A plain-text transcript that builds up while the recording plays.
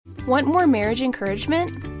Want more marriage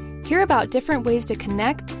encouragement? Hear about different ways to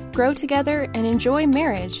connect, grow together, and enjoy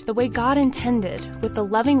marriage the way God intended with the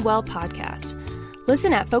Loving Well podcast.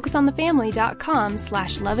 Listen at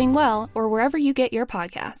focusonthefamily.com/lovingwell or wherever you get your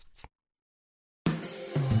podcasts.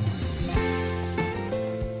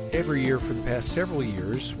 Every year for the past several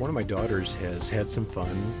years, one of my daughters has had some fun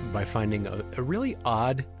by finding a really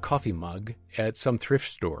odd coffee mug at some thrift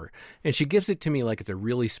store. And she gives it to me like it's a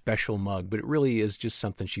really special mug, but it really is just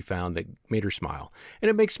something she found that made her smile. And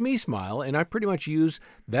it makes me smile, and I pretty much use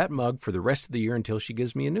that mug for the rest of the year until she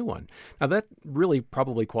gives me a new one. Now, that really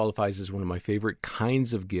probably qualifies as one of my favorite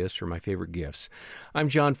kinds of gifts or my favorite gifts. I'm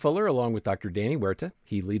John Fuller, along with Dr. Danny Huerta.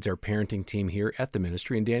 He leads our parenting team here at the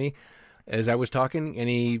ministry. And Danny, as I was talking,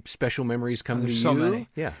 any special memories come to you? So many.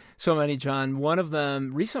 Yeah. So many, John. One of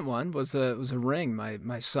them, recent one, was a ring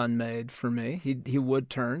my son made for me. He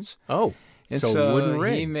wood turns. Oh, and so wooden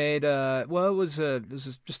ring. He made it was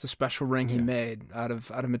just a special ring he made out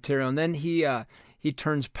of material. And then he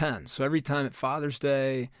turns pens. So every time at Father's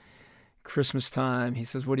Day, Christmas time, he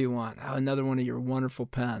says, "What do you want?" "Oh, another one of your wonderful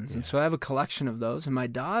pens." Yeah. And so I have a collection of those. And my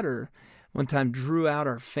daughter one time drew out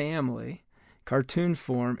our family cartoon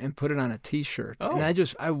form and put it on a T-shirt. Oh.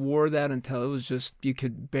 And I wore that until it was just, you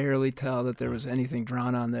could barely tell that there was anything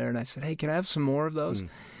drawn on there. And I said, "Hey, can I have some more of those?"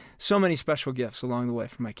 So many special gifts along the way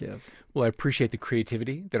for my kids. Well, I appreciate the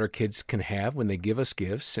creativity that our kids can have when they give us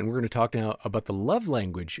gifts. And we're going to talk now about the love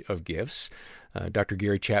language of gifts. Dr.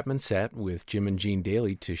 Gary Chapman sat with Jim and Jean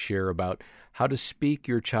Daly to share about how to speak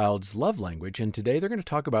your child's love language. And today they're going to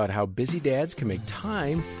talk about how busy dads can make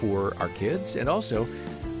time for our kids, and also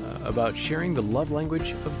about sharing the love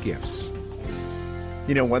language of gifts.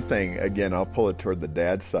 You know, one thing, again, I'll pull it toward the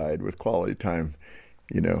dad side with quality time.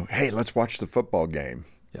 You know, hey, let's watch the football game.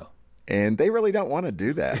 Yeah. And they really don't want to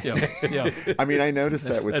do that. Yeah. I mean, I noticed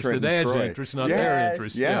that with Trent That's the and dad's Troy. interest, not their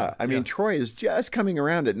interest. Yeah. I mean, Troy is just coming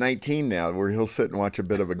around at 19 now where he'll sit and watch a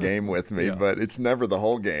bit of a game with me, but it's never the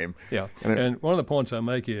whole game. Yeah. And one of the points I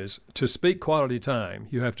make is to speak quality time,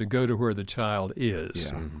 you have to go to where the child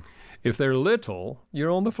is. Yeah. If they're little, you're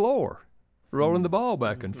on the floor, rolling the ball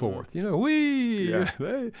back and forth. You know,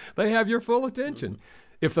 they have your full attention.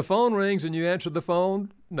 If the phone rings and you answer the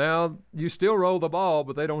phone, now you still roll the ball,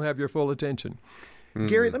 but they don't have your full attention.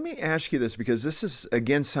 Gary, let me ask you this, because this is,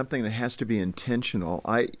 again, something that has to be intentional.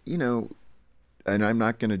 And I'm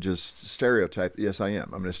not going to just stereotype. Yes, I am.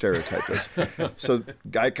 I'm going to stereotype this. So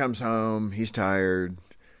guy comes home, he's tired,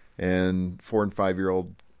 and 4 and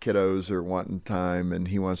 5-year-old kiddos are wanting time, and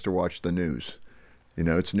he wants to watch the news. You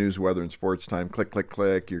know, it's news, weather, and sports time. Click, click,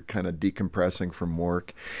 click. You're kind of decompressing from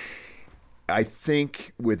work. I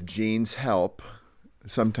think with Jean's help,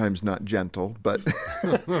 sometimes not gentle, but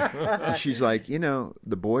she's like, the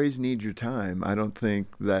boys need your time. I don't think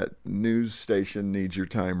that news station needs your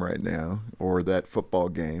time right now, or that football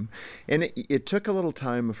game. And it took a little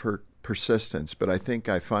time of her persistence, but I think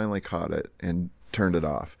I finally caught it and turned it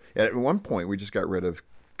off. At one point, we just got rid of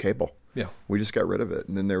cable. Yeah. We just got rid of it,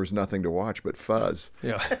 and then there was nothing to watch but fuzz.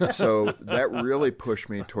 Yeah. So that really pushed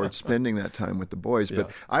me towards spending that time with the boys. But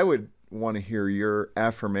I would want to hear your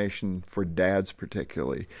affirmation for dads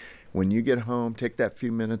particularly. When you get home, take that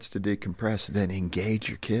few minutes to decompress, then engage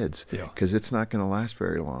your kids, because it's not going to last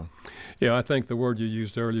very long. Yeah, I think the word you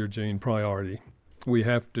used earlier, Gene, priority. We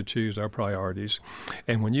have to choose our priorities.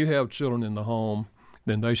 And when you have children in the home,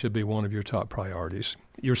 then they should be one of your top priorities.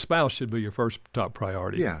 Your spouse should be your first top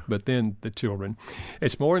priority, but then the children.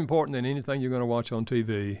 It's more important than anything you're going to watch on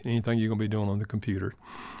TV, anything you're going to be doing on the computer.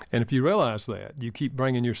 And if you realize that, you keep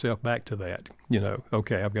bringing yourself back to that.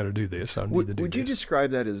 Okay, I've got to do this. I need to do this. Would you describe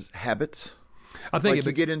that as habits? I think like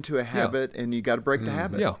you get into a habit and you got to break the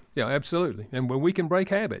habit. Yeah, absolutely. And when we can break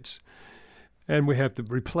habits, and we have to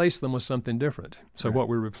replace them with something different. So what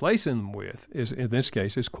we're replacing them with is, in this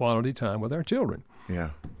case, is quality time with our children.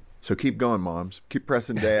 Yeah. So keep going, moms. Keep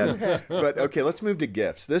pressing dad. But, okay, let's move to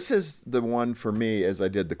gifts. This is the one for me as I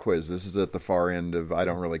did the quiz. This is at the far end of I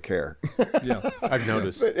don't really care. Yeah, I've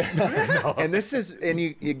noticed. And this is,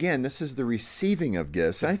 this is the receiving of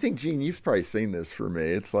gifts. And I think, Gene, you've probably seen this for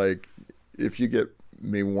me. It's like if you get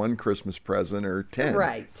me one Christmas present or 10,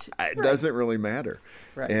 it doesn't really matter.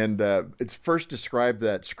 Right. And it's first describe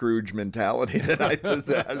that Scrooge mentality that I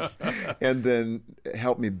possess, and then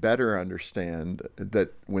help me better understand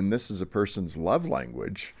that when this is a person's love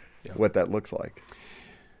language, what that looks like.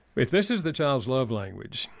 If this is the child's love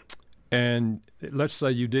language, and let's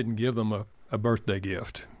say you didn't give them a birthday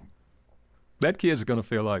gift, that kid's going to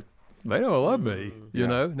feel like, they don't love me, you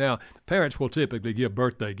know. Now, parents will typically give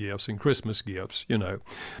birthday gifts and Christmas gifts,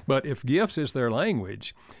 But if gifts is their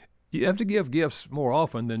language, You have to give gifts more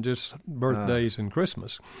often than just birthdays and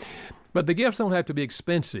Christmas. But the gifts don't have to be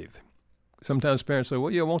expensive. Sometimes parents say,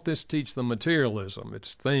 well, I want this to teach them materialism.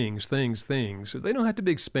 It's things, things, things. They don't have to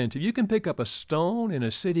be expensive. You can pick up a stone in a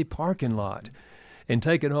city parking lot and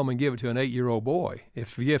take it home and give it to an 8-year-old boy,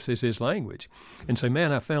 if gifts is his language, and say,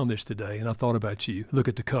 man, I found this today, and I thought about you. Look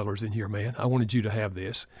at the colors in here, man. I wanted you to have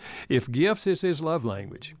this. If gifts is his love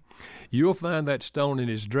language, you'll find that stone in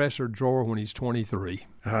his dresser drawer when he's 23,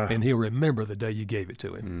 and he'll remember the day you gave it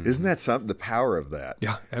to him. Isn't that something, the power of that?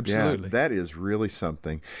 Yeah, absolutely. Yeah, that is really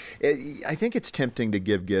something. I think it's tempting to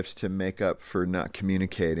give gifts to make up for not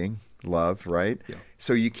communicating love, right? Yeah.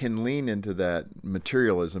 So you can lean into that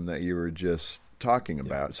materialism that you were just talking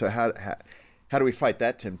about. So how do we fight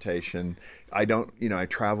that temptation? I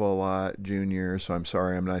travel a lot, Junior, so I'm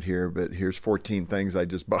sorry I'm not here, but here's 14 things I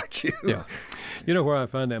just bought you. Yeah. You know where I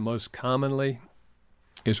find that most commonly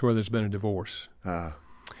is where there's been a divorce.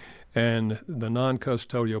 And the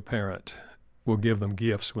non-custodial parent will give them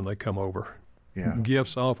gifts when they come over. Yeah.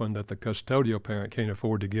 Gifts often that the custodial parent can't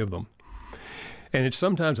afford to give them. And it's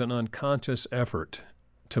sometimes an unconscious effort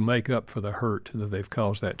to make up for the hurt that they've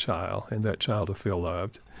caused that child, and that child to feel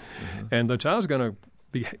loved. Mm-hmm. And the child's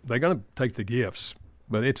they're going to take the gifts,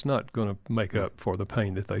 but it's not going to make up for the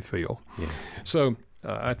pain that they feel. Yeah. So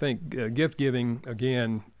I think gift giving,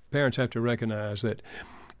 again, parents have to recognize that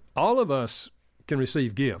all of us can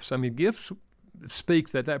receive gifts. I mean, gifts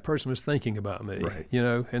speak that person was thinking about me, right.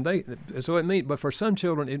 But for some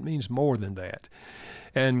children, it means more than that.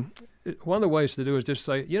 And one of the ways to do is just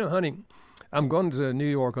say, honey, I'm going to New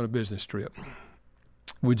York on a business trip.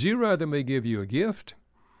 Would you rather me give you a gift,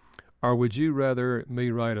 or would you rather me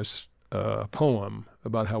write a poem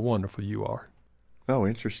about how wonderful you are? Oh,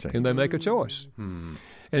 interesting. And they make a choice. And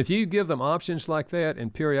if you give them options like that,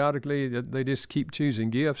 and periodically they just keep choosing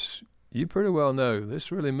gifts, you pretty well know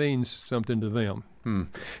this really means something to them.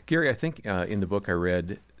 Gary, I think in the book I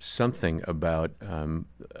read something about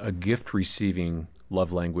a gift receiving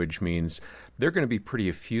love language means they're going to be pretty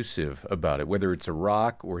effusive about it, whether it's a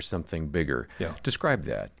rock or something bigger. Yeah. Describe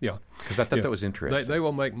that. Yeah. Because I thought that was interesting. They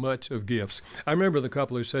will make much of gifts. I remember the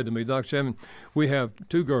couple who said to me, Dr. Chapman, we have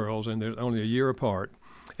 2 girls, and they're only a year apart,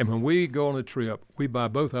 and when we go on a trip, we buy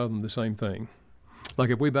both of them the same thing.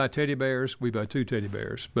 Like if we buy teddy bears, we buy 2 teddy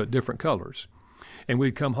bears, but different colors. And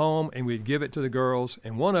we'd come home and we'd give it to the girls,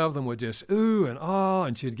 and one of them would just ooh and ah,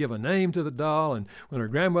 and she'd give a name to the doll, and when her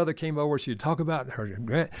grandmother came over, she'd talk about her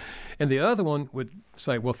and the other one would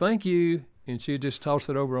say, well, thank you, and she'd just toss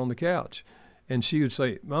it over on the couch. And she would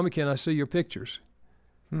say, Mommy, can I see your pictures?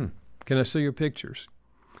 Can I see your pictures?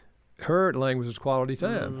 Her language is quality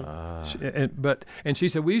time. And she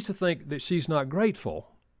said, we used to think that she's not grateful,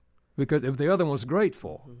 because if the other one's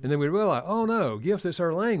grateful, and then we realize, oh no, gifts is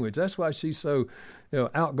her language. That's why she's so,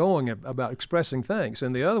 outgoing about expressing thanks.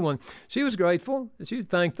 And the other one, she was grateful. She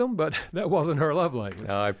thanked them, but that wasn't her love language.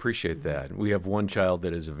 I appreciate that. We have one child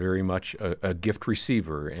that is very much a gift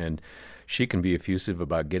receiver, and she can be effusive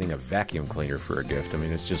about getting a vacuum cleaner for a gift. I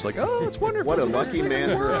mean, it's just like, oh, it's wonderful. What a lucky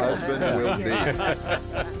man her husband will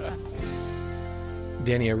be.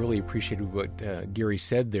 Danny, I really appreciated what Gary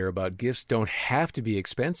said there about gifts don't have to be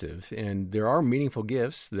expensive, and there are meaningful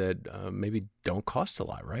gifts that maybe don't cost a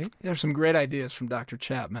lot, right? There's some great ideas from Dr.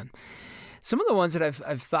 Chapman. Some of the ones that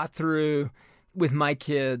I've thought through with my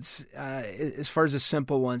kids, as far as the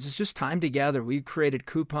simple ones, it's just time together. We created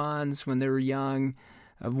coupons when they were young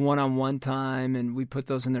of one-on-one time, and we put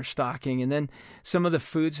those in their stocking. And then some of the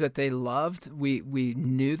foods that they loved, we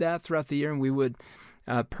knew that throughout the year, and we would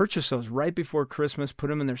purchase those right before Christmas, put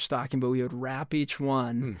them in their stocking, but we would wrap each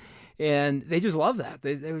one. And they just love that.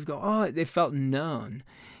 They would go, oh, they felt known.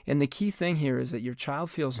 And the key thing here is that your child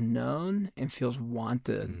feels known and feels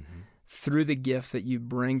wanted through the gift that you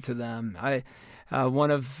bring to them.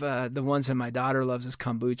 One of the ones that my daughter loves is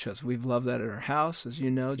kombuchas. We've loved that at our house, as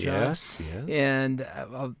you know, John. Yes. And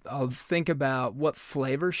I'll think about what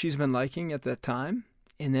flavor she's been liking at that time,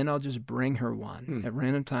 and then I'll just bring her one at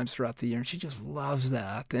random times throughout the year, and she just loves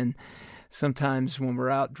that. And sometimes when we're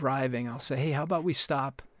out driving, I'll say, hey, how about we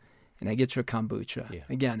stop and I get you a kombucha? Yeah.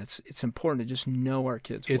 Again, it's important to just know our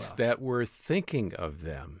kids well. It's that we're thinking of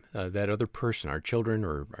them, that other person, our children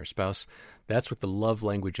or our spouse. That's what the love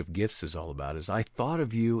language of gifts is all about, is I thought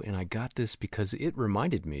of you and I got this because it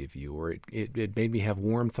reminded me of you, or it made me have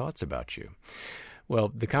warm thoughts about you. Well,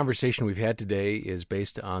 the conversation we've had today is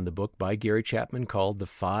based on the book by Gary Chapman called The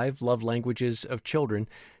 5 Love Languages of Children.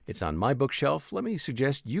 It's on my bookshelf. Let me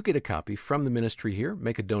suggest you get a copy from the ministry here.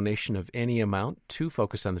 Make a donation of any amount to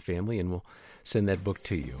Focus on the Family, and we'll send that book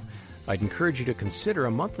to you. I'd encourage you to consider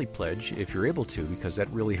a monthly pledge if you're able to, because that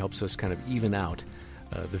really helps us kind of even out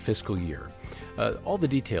the fiscal year. All the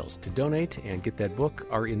details to donate and get that book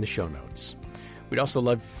are in the show notes. We'd also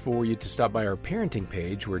love for you to stop by our parenting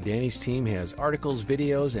page, where Danny's team has articles,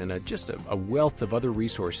 videos, and just a wealth of other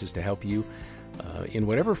resources to help you in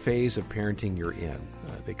whatever phase of parenting you're in.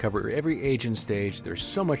 They cover every age and stage. There's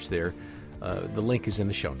so much there. The link is in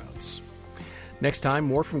the show notes. Next time,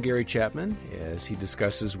 more from Gary Chapman as he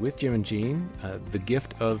discusses with Jim and Jean the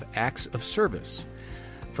gift of acts of service.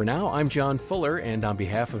 For now, I'm John Fuller, and on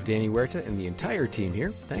behalf of Danny Huerta and the entire team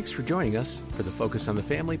here, thanks for joining us for the Focus on the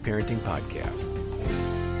Family Parenting Podcast.